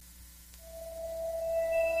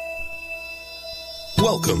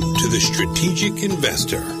Welcome to The Strategic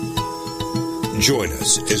Investor. Join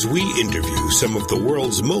us as we interview some of the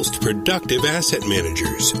world's most productive asset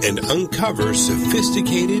managers and uncover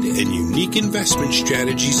sophisticated and unique investment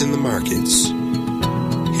strategies in the markets.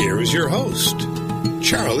 Here is your host,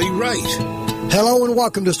 Charlie Wright. Hello and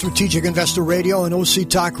welcome to Strategic Investor Radio and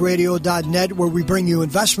OCTalkRadio.net, where we bring you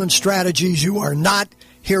investment strategies you are not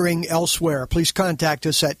hearing elsewhere. Please contact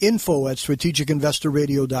us at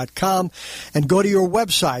info@strategicinvestorradio.com and go to our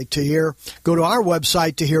website to hear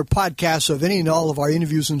podcasts of any and all of our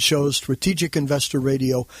interviews and shows,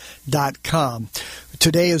 strategicinvestorradio.com.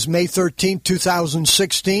 Today is May 13th,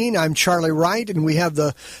 2016. I'm Charlie Wright, and we have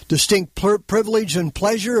the distinct privilege and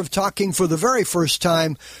pleasure of talking for the very first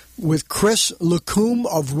time with Chris LeCombe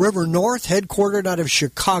of River North, headquartered out of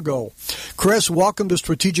Chicago. Chris, welcome to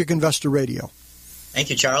Strategic Investor Radio. Thank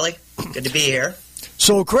you, Charlie. Good to be here.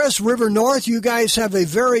 So, Chris, River North, you guys have a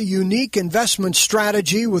very unique investment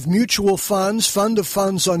strategy with mutual funds, fund of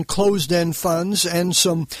funds on closed-end funds, and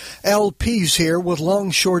some LPs here with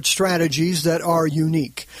long-short strategies that are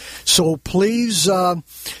unique. So, please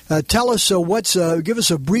tell us give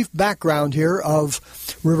us a brief background here of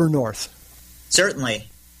River North. Certainly.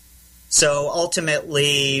 So,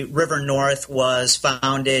 ultimately, River North was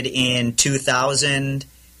founded in 2000.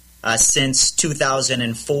 Since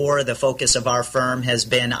 2004, the focus of our firm has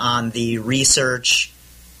been on the research,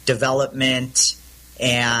 development,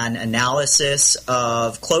 and analysis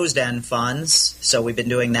of closed-end funds. So we've been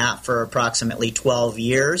doing that for approximately 12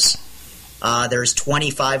 years. There's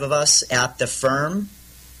 25 of us at the firm,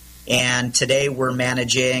 and today we're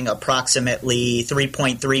managing approximately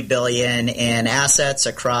 $3.3 billion in assets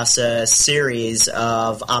across a series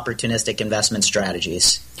of opportunistic investment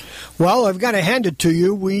strategies. Well, I've got to hand it to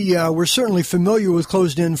you. We're certainly familiar with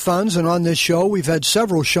closed-end funds, and on this show we've had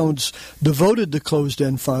several shows devoted to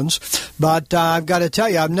closed-end funds. But I've got to tell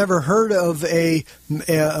you, I've never heard of an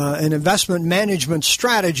investment management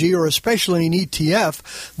strategy, or especially an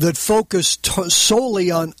ETF, that focused solely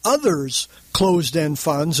on others' closed-end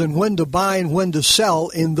funds and when to buy and when to sell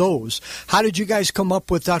in those. How did you guys come up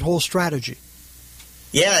with that whole strategy?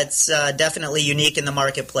 Yeah, it's definitely unique in the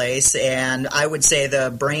marketplace, and I would say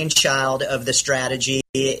the brainchild of the strategy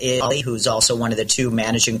is Ali, who's also one of the two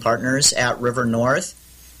managing partners at River North.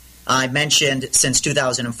 I mentioned since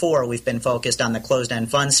 2004 we've been focused on the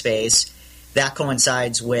closed-end fund space. That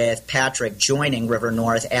coincides with Patrick joining River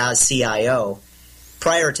North as CIO.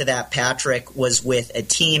 Prior to that, Patrick was with a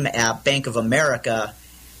team at Bank of America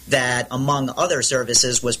that, among other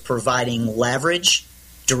services, was providing leverage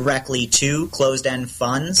directly to closed-end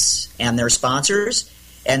funds and their sponsors.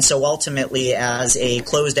 And so ultimately, as a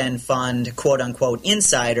closed-end fund, quote-unquote,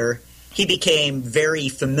 insider, he became very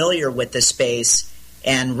familiar with the space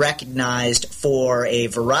and recognized for a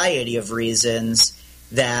variety of reasons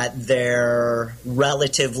that they're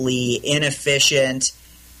relatively inefficient,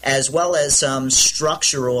 as well as some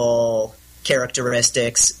structural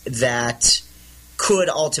characteristics that could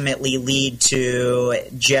ultimately lead to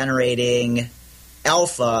generating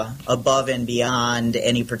alpha above and beyond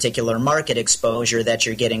any particular market exposure that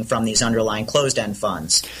you're getting from these underlying closed-end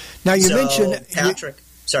funds. Now, you mentioned Patrick.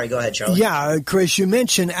 Sorry, go ahead, Charlie. Yeah, Chris, you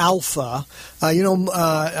mentioned alpha.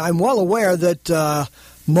 I'm well aware that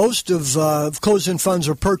most of closed-end funds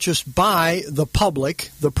are purchased by the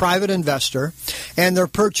public, the private investor, and they're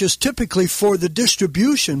purchased typically for the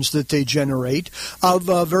distributions that they generate of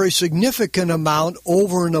a very significant amount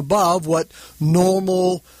over and above what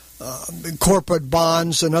normal corporate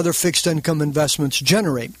bonds and other fixed income investments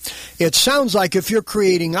generate. It sounds like if you're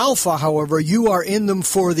creating alpha, however, you are in them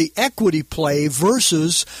for the equity play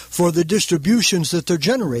versus for the distributions that they're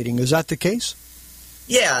generating. Is that the case?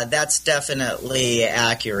 Yeah, that's definitely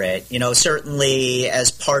accurate. Certainly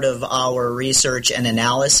as part of our research and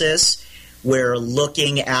analysis, we're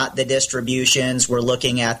looking at the distributions. We're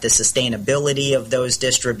looking at the sustainability of those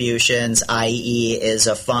distributions, i.e., is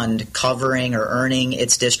a fund covering or earning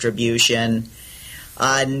its distribution?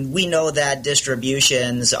 And we know that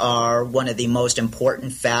distributions are one of the most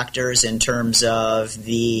important factors in terms of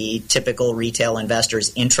the typical retail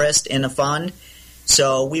investor's interest in a fund.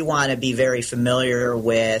 So we want to be very familiar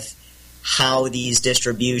with how these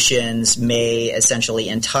distributions may essentially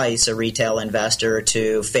entice a retail investor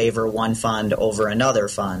to favor one fund over another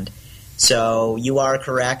fund. So you are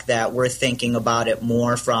correct that we're thinking about it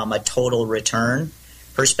more from a total return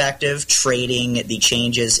perspective, trading the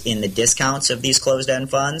changes in the discounts of these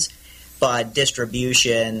closed-end funds. But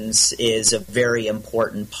distributions is a very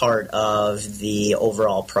important part of the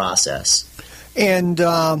overall process. And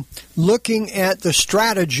looking at the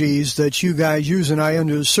strategies that you guys use, and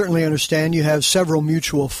I certainly understand you have several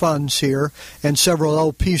mutual funds here and several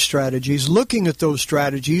LP strategies. Looking at those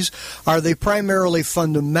strategies, are they primarily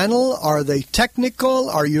fundamental? Are they technical?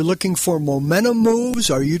 Are you looking for momentum moves?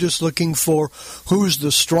 Are you just looking for who's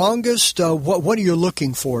the strongest? What are you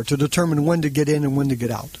looking for to determine when to get in and when to get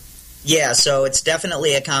out? Yeah, so it's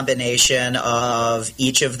definitely a combination of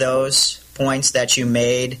each of those points that you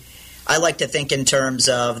made. I like to think in terms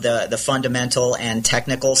of the fundamental and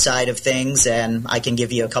technical side of things, and I can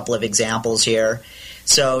give you a couple of examples here.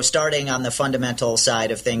 So starting on the fundamental side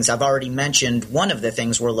of things, I've already mentioned one of the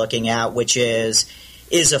things we're looking at, which is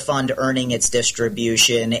a fund earning its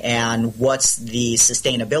distribution, and what's the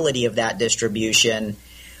sustainability of that distribution?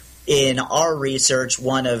 In our research,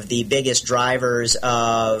 one of the biggest drivers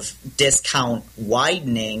of discount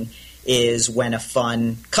widening is when a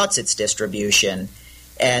fund cuts its distribution.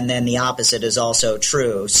 And then the opposite is also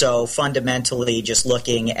true. So fundamentally, just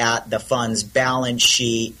looking at the fund's balance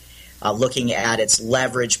sheet, looking at its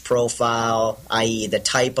leverage profile, i.e. the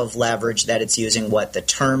type of leverage that it's using, what the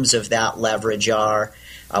terms of that leverage are,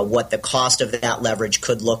 what the cost of that leverage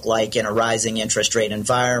could look like in a rising interest rate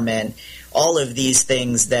environment. All of these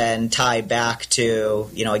things then tie back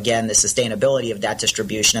to, again, the sustainability of that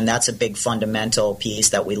distribution, and that's a big fundamental piece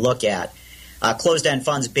that we look at. Closed-end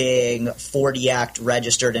funds, being 40 Act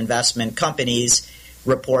registered investment companies,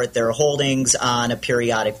 report their holdings on a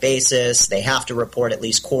periodic basis. They have to report at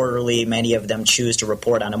least quarterly. Many of them choose to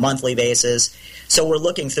report on a monthly basis. So we're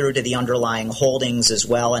looking through to the underlying holdings as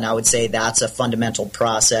well, and I would say that's a fundamental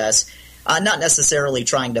process. Not necessarily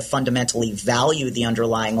trying to fundamentally value the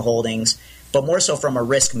underlying holdings, but more so from a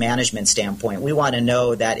risk management standpoint. We want to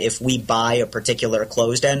know that if we buy a particular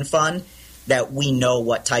closed-end fund, that we know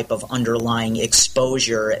what type of underlying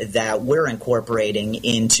exposure that we're incorporating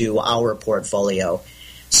into our portfolio.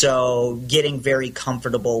 So getting very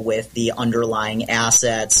comfortable with the underlying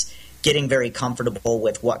assets, getting very comfortable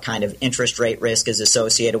with what kind of interest rate risk is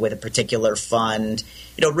associated with a particular fund,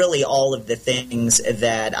 really all of the things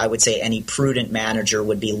that I would say any prudent manager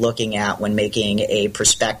would be looking at when making a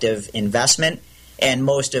prospective investment. And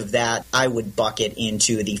most of that I would bucket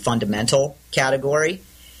into the fundamental category.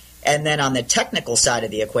 And then on the technical side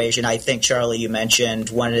of the equation, I think, Charlie, you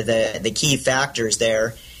mentioned one of the key factors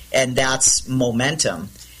there, and that's momentum.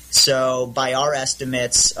 So by our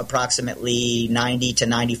estimates, approximately 90 to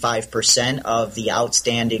 95% of the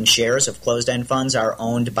outstanding shares of closed-end funds are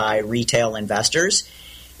owned by retail investors.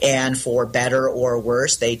 And for better or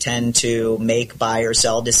worse, they tend to make buy or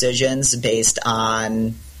sell decisions based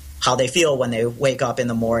on how they feel when they wake up in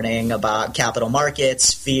the morning about capital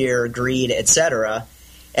markets, fear, greed, etc.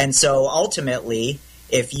 And so ultimately,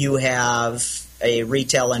 if you have a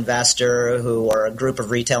retail investor or a group of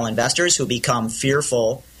retail investors who become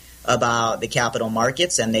fearful about the capital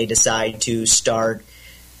markets and they decide to start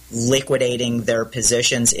liquidating their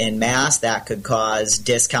positions in mass, that could cause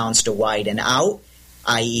discounts to widen out,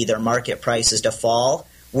 i.e. their market prices to fall,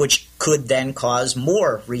 which could then cause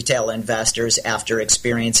more retail investors, after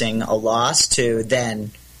experiencing a loss, to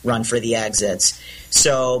then run for the exits.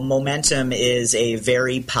 So momentum is a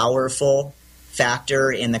very powerful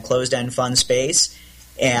factor in the closed-end fund space.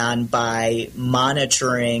 And by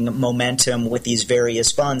monitoring momentum with these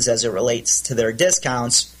various funds as it relates to their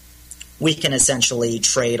discounts, we can essentially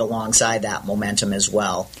trade alongside that momentum as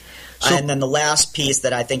well. And then the last piece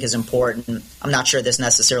that I think is important, I'm not sure this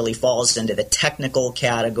necessarily falls into the technical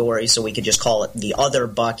category, so we could just call it the other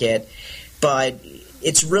bucket, but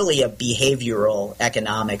it's really a behavioral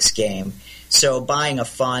economics game. So buying a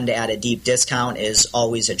fund at a deep discount is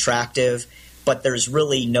always attractive, but there's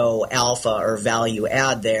really no alpha or value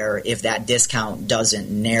add there if that discount doesn't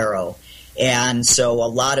narrow. And so a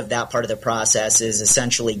lot of that part of the process is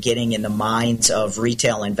essentially getting in the minds of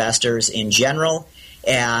retail investors in general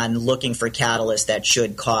and looking for catalysts that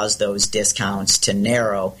should cause those discounts to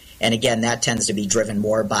narrow. And again, that tends to be driven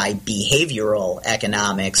more by behavioral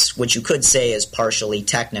economics, which you could say is partially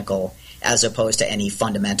technical, as opposed to any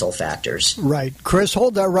fundamental factors. Right. Chris,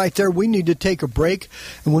 hold that right there. We need to take a break.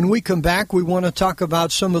 And when we come back, we want to talk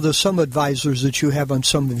about some of the advisors that you have on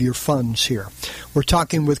some of your funds here. We're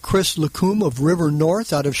talking with Chris LeCoum of River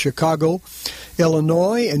North out of Chicago,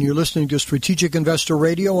 Illinois, and you're listening to Strategic Investor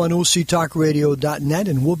Radio on OCTalkRadio.net,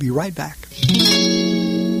 and we'll be right back.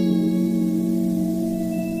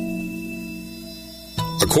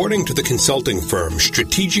 According to the consulting firm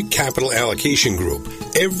Strategic Capital Allocation Group,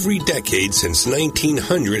 every decade since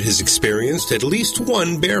 1900 has experienced at least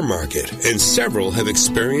one bear market, and several have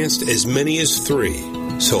experienced as many as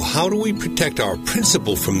 3. So how do we protect our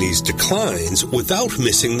principal from these declines without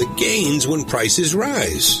missing the gains when prices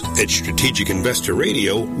rise? At Strategic Investor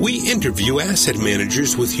Radio, we interview asset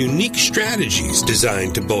managers with unique strategies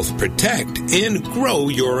designed to both protect and grow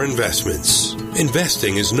your investments.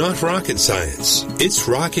 Investing is not rocket science. It's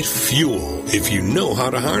rocket fuel if you know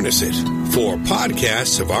how to harness it. For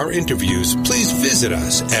podcasts of our interviews, please visit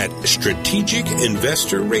us at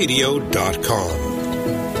strategicinvestorradio.com.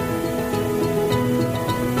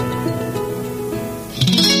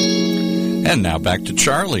 And now back to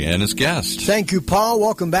Charlie and his guest. Thank you, Paul.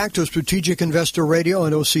 Welcome back to Strategic Investor Radio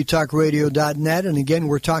on OCTalkRadio.net. And again,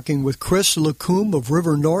 we're talking with Chris LeCombe of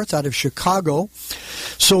River North out of Chicago.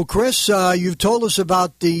 So, Chris, you've told us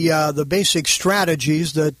about the basic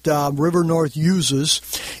strategies that River North uses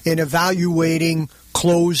in evaluating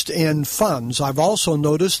closed-end funds. I've also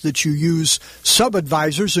noticed that you use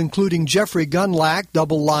sub-advisors, including Jeffrey Gundlach,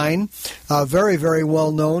 Double Line, very, very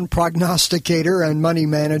well-known prognosticator and money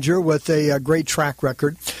manager with a great track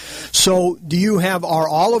record. So are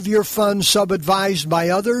all of your funds sub-advised by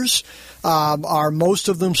others? Are most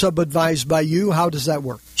of them sub-advised by you? How does that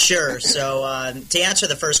work? Sure. So to answer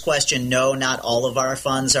the first question, no, not all of our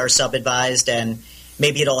funds are sub-advised, and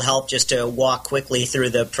maybe it'll help just to walk quickly through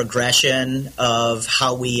the progression of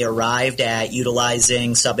how we arrived at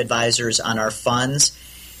utilizing sub-advisors on our funds.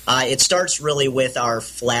 It starts really with our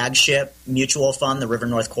flagship mutual fund, the River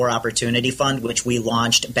North Core Opportunity Fund, which we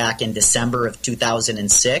launched back in December of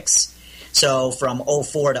 2006. So from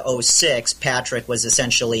 04 to 06, Patrick was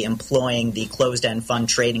essentially employing the closed-end fund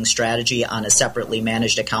trading strategy on a separately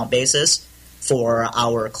managed account basis for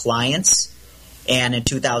our clients. And in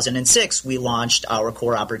 2006, we launched our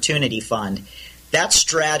Core Opportunity Fund. That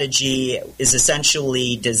strategy is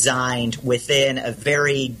essentially designed within a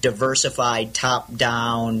very diversified,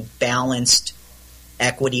 top-down, balanced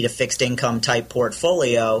equity to fixed income type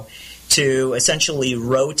portfolio to essentially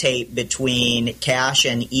rotate between cash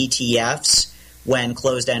and ETFs when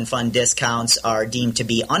closed-end fund discounts are deemed to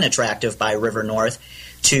be unattractive by River North,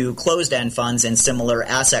 to closed-end funds in similar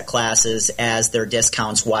asset classes as their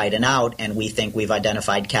discounts widen out, and we think we've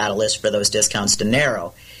identified catalysts for those discounts to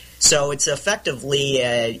narrow. So it's effectively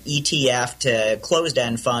an ETF to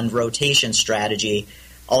closed-end fund rotation strategy,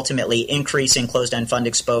 ultimately increasing closed-end fund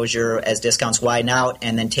exposure as discounts widen out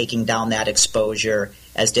and then taking down that exposure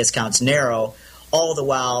as discounts narrow, all the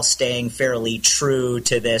while staying fairly true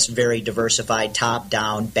to this very diversified,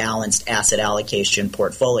 top-down, balanced asset allocation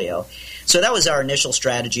portfolio. So that was our initial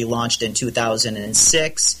strategy, launched in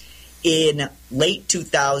 2006. In late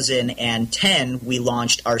 2010, we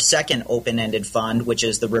launched our second open-ended fund, which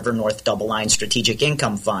is the River North Double Line Strategic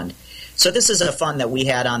Income Fund. So this is a fund that we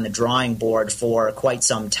had on the drawing board for quite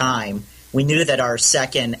some time. We knew that our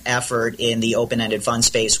second effort in the open-ended fund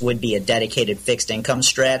space would be a dedicated fixed income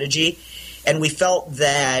strategy. And we felt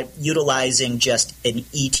that utilizing just an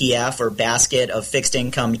ETF or basket of fixed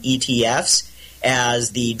income ETFs as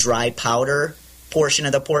the dry powder portion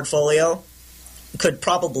of the portfolio could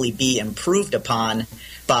probably be improved upon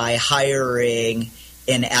by hiring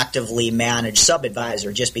an actively managed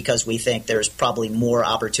sub-advisor, just because we think there's probably more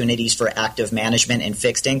opportunities for active management in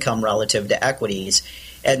fixed income relative to equities.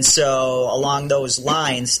 And so along those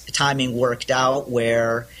lines, timing worked out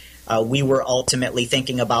where we were ultimately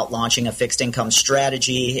thinking about launching a fixed income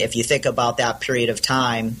strategy. If you think about that period of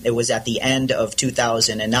time, it was at the end of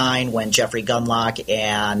 2009 when Jeffrey Gundlach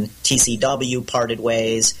and TCW parted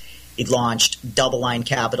ways. He launched Double Line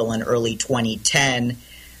Capital in early 2010.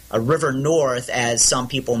 River North, as some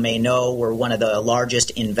people may know, were one of the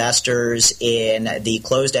largest investors in the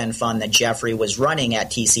closed-end fund that Jeffrey was running at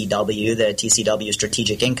TCW, the TCW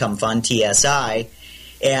Strategic Income Fund, TSI.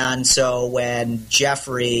 And so when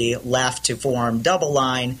Jeffrey left to form Double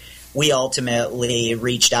Line, we ultimately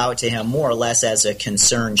reached out to him more or less as a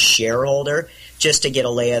concerned shareholder just to get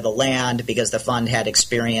a lay of the land, because the fund had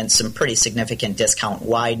experienced some pretty significant discount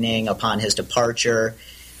widening upon his departure.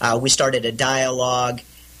 We started a dialogue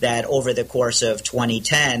that over the course of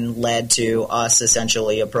 2010 led to us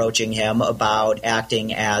essentially approaching him about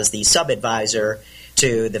acting as the sub-advisor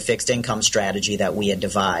to the fixed income strategy that we had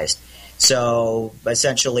devised. So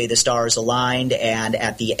essentially the stars aligned, and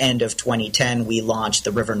at the end of 2010, we launched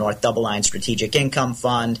the River North Double Line Strategic Income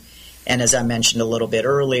Fund. And as I mentioned a little bit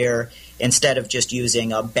earlier, instead of just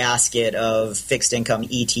using a basket of fixed income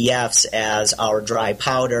ETFs as our dry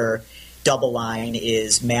powder, Double Line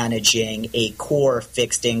is managing a core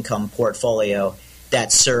fixed income portfolio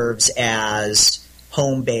that serves as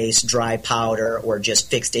home-based dry powder or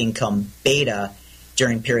just fixed income beta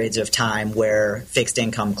during periods of time where fixed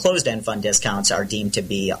income closed-end fund discounts are deemed to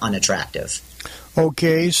be unattractive.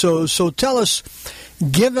 Okay, so tell us,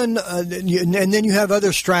 Given, and then you have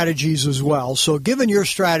other strategies as well. So given your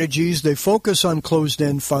strategies, they focus on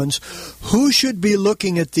closed-end funds. Who should be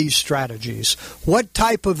looking at these strategies? What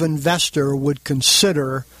type of investor would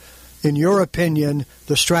consider, in your opinion,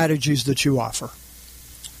 the strategies that you offer?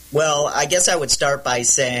 Well, I guess I would start by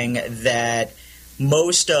saying that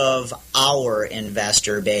most of our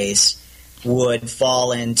investor base would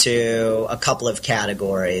fall into a couple of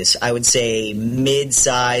categories. I would say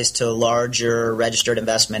mid-sized to larger registered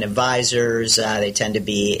investment advisors. They tend to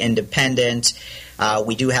be independent.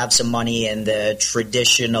 We do have some money in the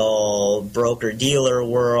traditional broker-dealer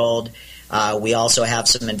world. We also have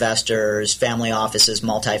some investors, family offices,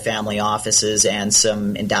 multifamily offices, and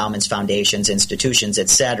some endowments, foundations, institutions,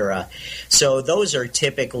 etc. So those are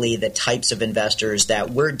typically the types of investors that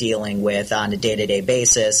we're dealing with on a day-to-day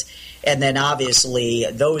basis. And then obviously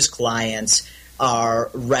those clients are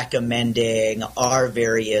recommending our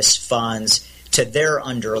various funds to their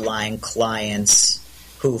underlying clients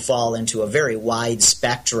who fall into a very wide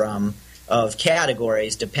spectrum of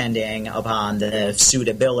categories depending upon the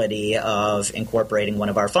suitability of incorporating one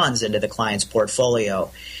of our funds into the client's portfolio.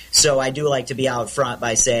 So I do like to be out front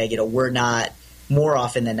by saying, we're not more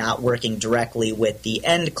often than not working directly with the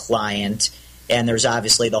end client, and there's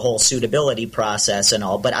obviously the whole suitability process and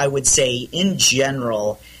all. But I would say in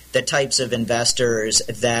general, the types of investors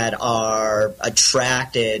that are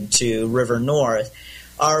attracted to River North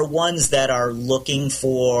are ones that are looking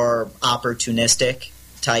for opportunistic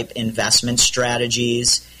type investment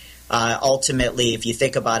strategies. Ultimately, if you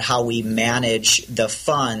think about how we manage the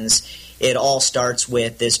funds, it all starts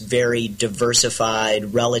with this very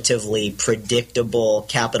diversified, relatively predictable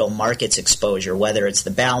capital markets exposure, whether it's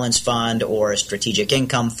the balanced fund or a strategic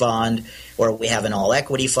income fund, or we have an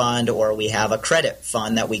all-equity fund, or we have a credit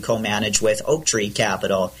fund that we co-manage with Oaktree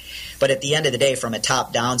Capital. But at the end of the day, from a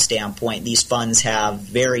top-down standpoint, these funds have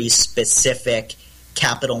very specific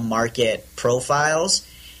capital market profiles.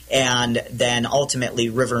 And then ultimately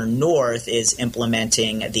River North is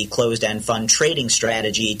implementing the closed-end fund trading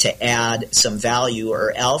strategy to add some value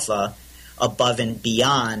or alpha above and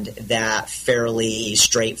beyond that fairly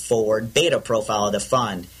straightforward beta profile of the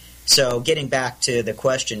fund. So getting back to the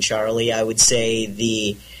question, Charlie, I would say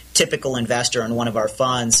the typical investor in one of our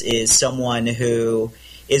funds is someone who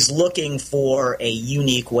is looking for a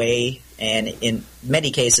unique way, and in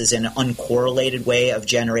many cases an uncorrelated way, of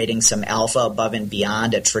generating some alpha above and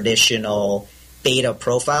beyond a traditional beta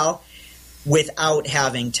profile without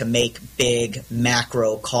having to make big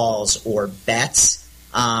macro calls or bets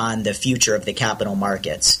on the future of the capital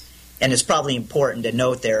markets. And it's probably important to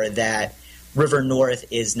note there that River North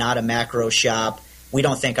is not a macro shop. We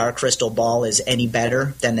don't think our crystal ball is any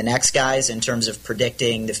better than the next guys in terms of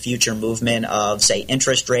predicting the future movement of, say,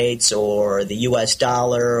 interest rates or the U.S.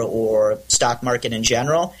 dollar or stock market in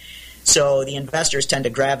general. So the investors tend to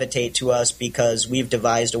gravitate to us because we've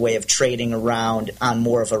devised a way of trading around on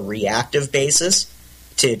more of a reactive basis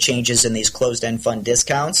to changes in these closed-end fund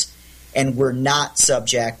discounts. And we're not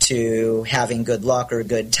subject to having good luck or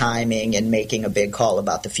good timing and making a big call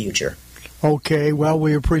about the future. Okay, well,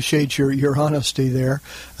 we appreciate your honesty there.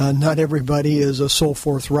 Not everybody is so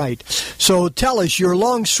forthright. So tell us, your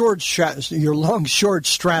long-short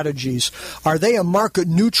strategies, are they a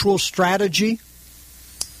market-neutral strategy?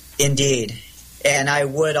 Indeed. And I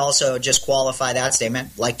would also just qualify that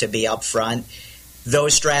statement, like to be upfront.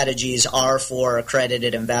 Those strategies are for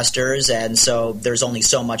accredited investors, and so there's only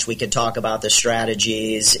so much we could talk about the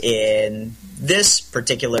strategies in this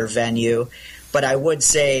particular venue. But I would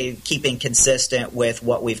say, keeping consistent with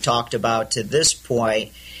what we've talked about to this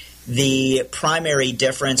point, the primary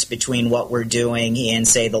difference between what we're doing in,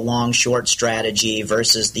 say, the long-short strategy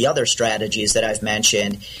versus the other strategies that I've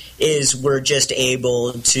mentioned is we're just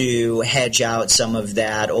able to hedge out some of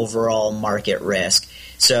that overall market risk.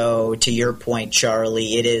 So to your point,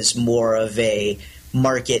 Charlie, it is more of a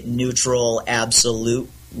market-neutral absolute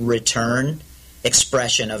return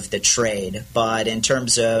expression of the trade. But in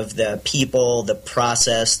terms of the people, the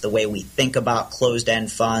process, the way we think about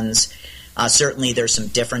closed-end funds, certainly there's some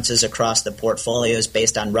differences across the portfolios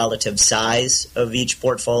based on relative size of each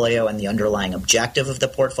portfolio and the underlying objective of the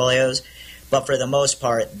portfolios. But for the most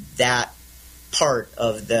part, that part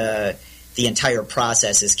of the entire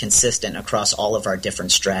process is consistent across all of our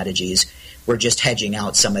different strategies. We're just hedging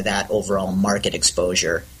out some of that overall market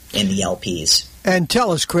exposure in the LPs. And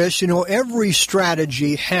tell us, Chris, every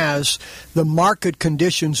strategy has the market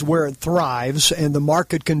conditions where it thrives and the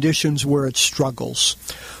market conditions where it struggles.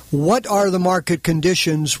 What are the market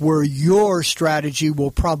conditions where your strategy will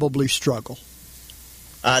probably struggle?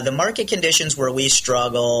 The market conditions where we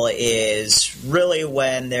struggle is really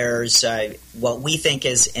when there's what we think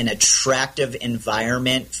is an attractive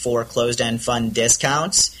environment for closed-end fund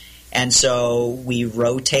discounts. And so we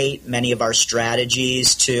rotate many of our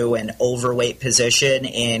strategies to an overweight position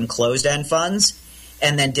in closed-end funds,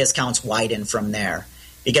 and then discounts widen from there.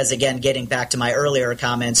 Because, again, getting back to my earlier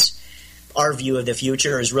comments, our view of the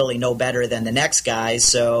future is really no better than the next guy's.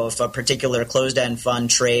 So if a particular closed-end fund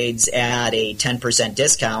trades at a 10%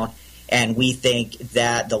 discount and we think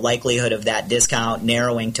that the likelihood of that discount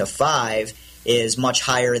narrowing to 5 is much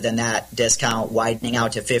higher than that discount widening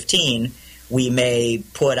out to 15, we may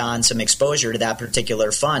put on some exposure to that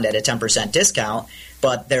particular fund at a 10% discount,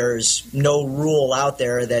 but there's no rule out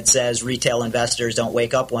there that says retail investors don't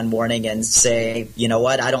wake up one morning and say, you know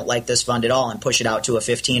what, I don't like this fund at all, and push it out to a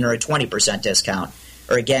 15 or a 20% discount.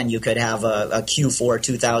 Or again, you could have a Q4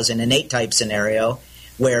 2008 type scenario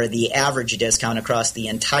where the average discount across the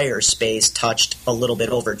entire space touched a little bit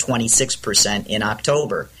over 26% in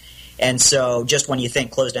October. And so just when you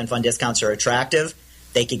think closed-end fund discounts are attractive,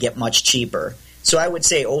 they could get much cheaper. So I would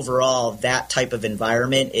say overall that type of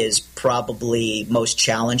environment is probably most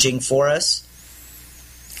challenging for us.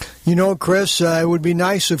 You know, Chris, it would be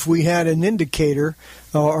nice if we had an indicator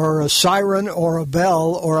or a siren or a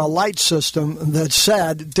bell or a light system that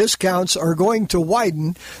said discounts are going to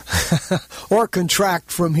widen or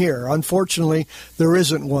contract from here. Unfortunately, there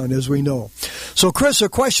isn't one, as we know. So, Chris, a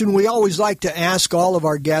question we always like to ask all of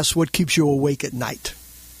our guests: what keeps you awake at night?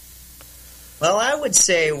 Well, I would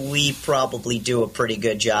say we probably do a pretty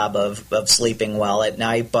good job of sleeping well at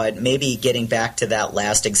night, but maybe getting back to that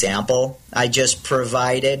last example I just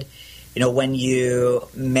provided, when you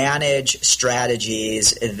manage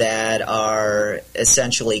strategies that are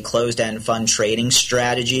essentially closed-end fund trading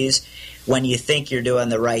strategies, when you think you're doing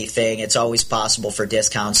the right thing, it's always possible for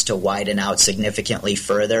discounts to widen out significantly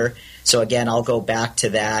further. So again, I'll go back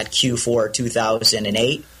to that Q4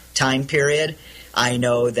 2008 time period. I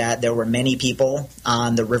know that there were many people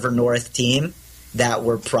on the River North team that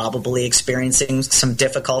were probably experiencing some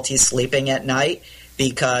difficulty sleeping at night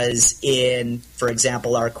because in, for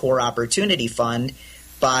example, our core opportunity fund,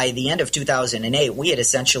 by the end of 2008, we had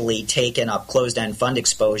essentially taken up closed-end fund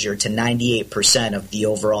exposure to 98% of the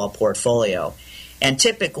overall portfolio. And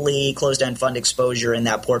typically, closed-end fund exposure in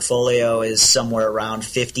that portfolio is somewhere around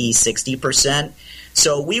 50, 60%.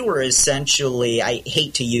 So we were essentially, I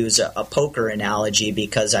hate to use a poker analogy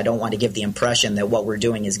because I don't want to give the impression that what we're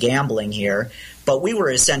doing is gambling here, but we were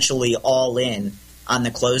essentially all in on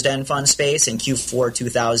the closed-end fund space in Q4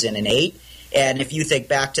 2008. And if you think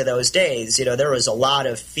back to those days, there was a lot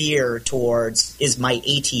of fear towards, is my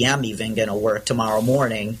ATM even going to work tomorrow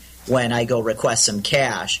morning when I go request some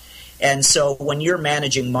cash? And so when you're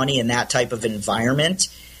managing money in that type of environment,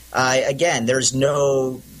 again, there's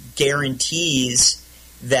no guarantees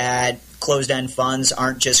that closed-end funds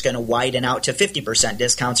aren't just going to widen out to 50%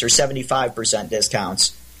 discounts or 75%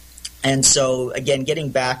 discounts. And so, again,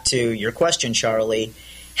 getting back to your question, Charlie,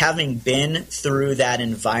 having been through that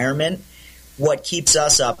environment, what keeps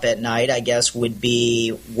us up at night, I guess, would be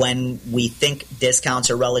when we think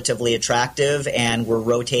discounts are relatively attractive and we're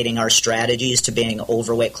rotating our strategies to being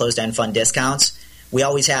overweight closed-end fund discounts. We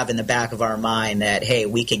always have in the back of our mind that, hey,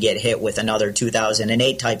 we could get hit with another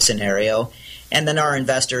 2008 type scenario, and then our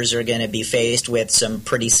investors are going to be faced with some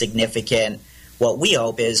pretty significant, what we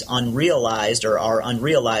hope is unrealized or are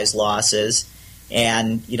unrealized losses,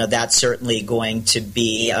 and that's certainly going to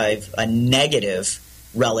be a negative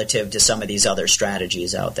relative to some of these other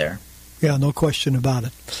strategies out there. Yeah, no question about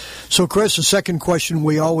it. So, Chris, the second question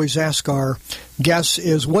we always ask our guests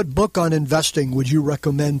is, what book on investing would you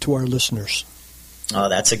recommend to our listeners? Oh,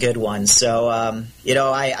 that's a good one. So,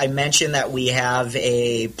 I mentioned that we have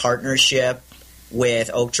a partnership with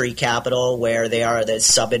Oaktree Capital where they are the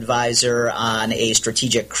sub-advisor on a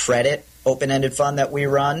strategic credit open-ended fund that we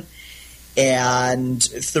run. And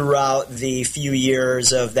throughout the few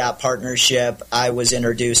years of that partnership, I was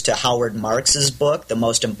introduced to Howard Marks's book, The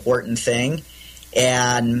Most Important Thing.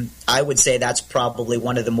 And I would say that's probably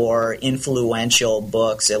one of the more influential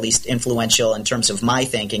books, at least influential in terms of my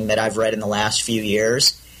thinking, that I've read in the last few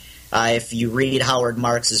years. If you read Howard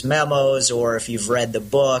Marks's memos or if you've read the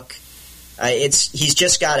book,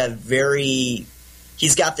 he's got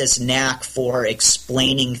this knack for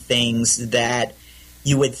explaining things that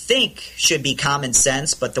you would think should be common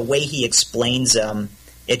sense, but the way he explains them,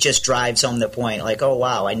 it just drives home the point. Like, oh,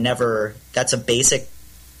 wow, that's a basic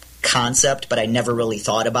concept, but I never really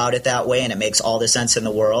thought about it that way, and it makes all the sense in the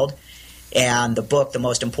world. And the book, The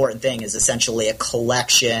Most Important Thing, is essentially a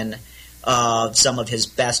collection of some of his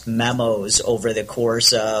best memos over the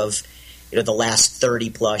course of the last 30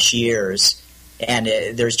 plus years. And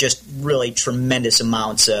there's just really tremendous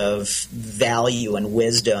amounts of value and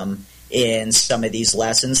wisdom in some of these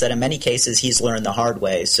lessons that in many cases he's learned the hard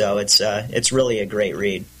way. So it's really a great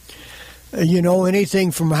read.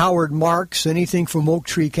 Anything from Howard Marks, anything from Oak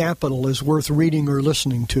Tree Capital is worth reading or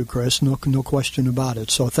listening to, Chris. No question about it.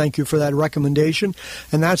 So thank you for that recommendation.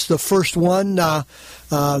 And that's the first one,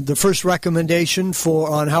 the first recommendation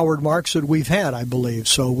on Howard Marks that we've had, I believe.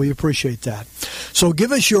 So we appreciate that. So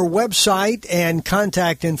give us your website and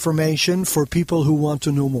contact information for people who want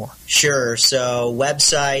to know more. Sure. So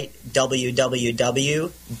website,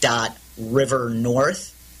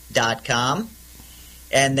 www.rivernorth.com.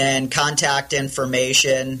 And then contact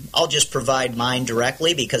information, I'll just provide mine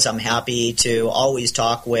directly because I'm happy to always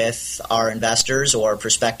talk with our investors or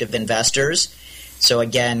prospective investors. So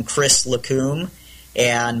again, Chris Lacombe,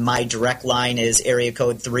 and my direct line is area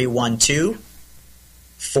code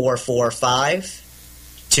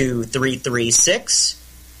 312-445-2336,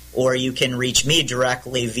 or you can reach me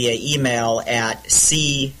directly via email at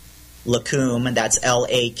Lacombe, that's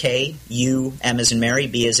L-A-K-U, M as in Mary,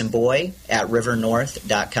 B as in boy, at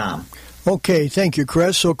rivernorth.com. Okay, thank you,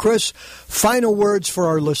 Chris. So, Chris, final words for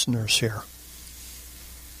our listeners here.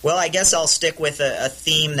 Well, I guess I'll stick with a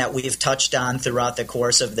theme that we've touched on throughout the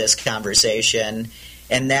course of this conversation,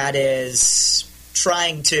 and that is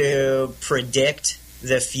trying to predict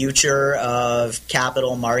the future of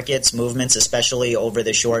capital markets movements, especially over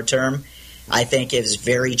the short term. I think is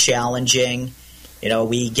very challenging.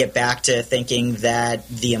 We get back to thinking that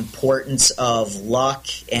the importance of luck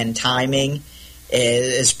and timing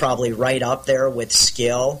is probably right up there with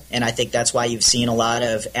skill, and I think that's why you've seen a lot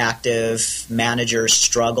of active managers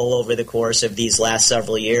struggle over the course of these last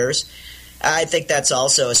several years. I think that's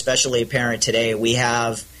also especially apparent today. We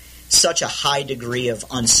have such a high degree of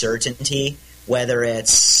uncertainty, whether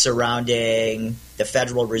it's surrounding the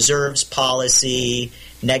Federal Reserve's policy,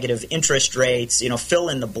 negative interest rates, fill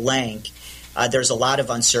in the blank. There's a lot of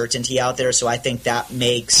uncertainty out there, so I think that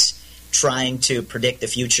makes trying to predict the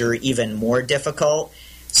future even more difficult.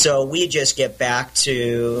 So we just get back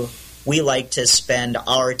to, we like to spend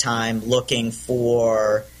our time looking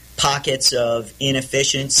for pockets of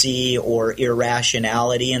inefficiency or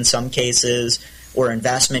irrationality in some cases, or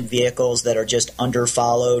investment vehicles that are just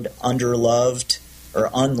underfollowed, underloved, or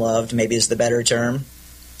unloved, maybe is the better term,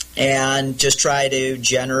 and just try to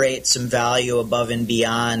generate some value above and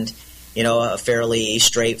beyond a fairly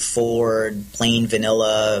straightforward, plain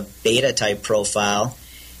vanilla beta type profile,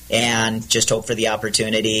 and just hope for the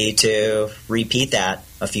opportunity to repeat that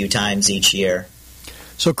a few times each year.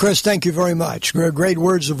 So, Chris, thank you very much. Great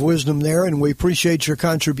words of wisdom there, and we appreciate your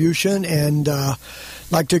contribution. And I'd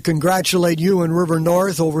like to congratulate you and River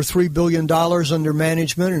North, over $3 billion under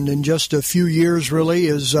management, and in just a few years, really,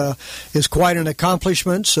 is quite an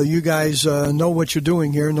accomplishment. So you guys know what you're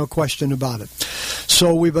doing here, no question about it.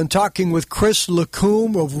 So we've been talking with Chris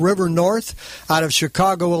Lacombe of River North out of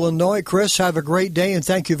Chicago, Illinois. Chris, have a great day, and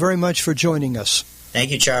thank you very much for joining us.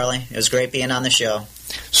 Thank you, Charlie. It was great being on the show.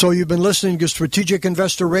 So you've been listening to Strategic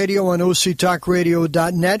Investor Radio on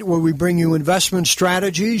OCTalkRadio.net, where we bring you investment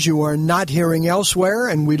strategies you are not hearing elsewhere,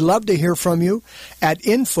 and we'd love to hear from you at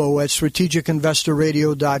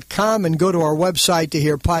info@strategicinvestorradio.com, and go to our website to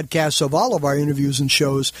hear podcasts of all of our interviews and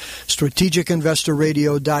shows,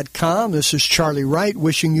 strategicinvestorradio.com. This is Charlie Wright,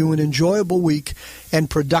 wishing you an enjoyable week and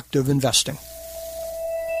productive investing.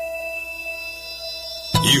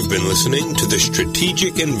 You've been listening to The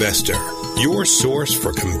Strategic Investor, your source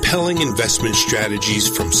for compelling investment strategies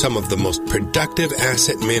from some of the most productive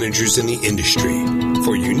asset managers in the industry.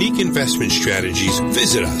 For unique investment strategies,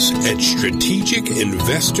 visit us at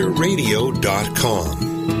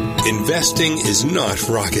strategicinvestorradio.com. Investing is not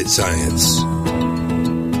rocket science.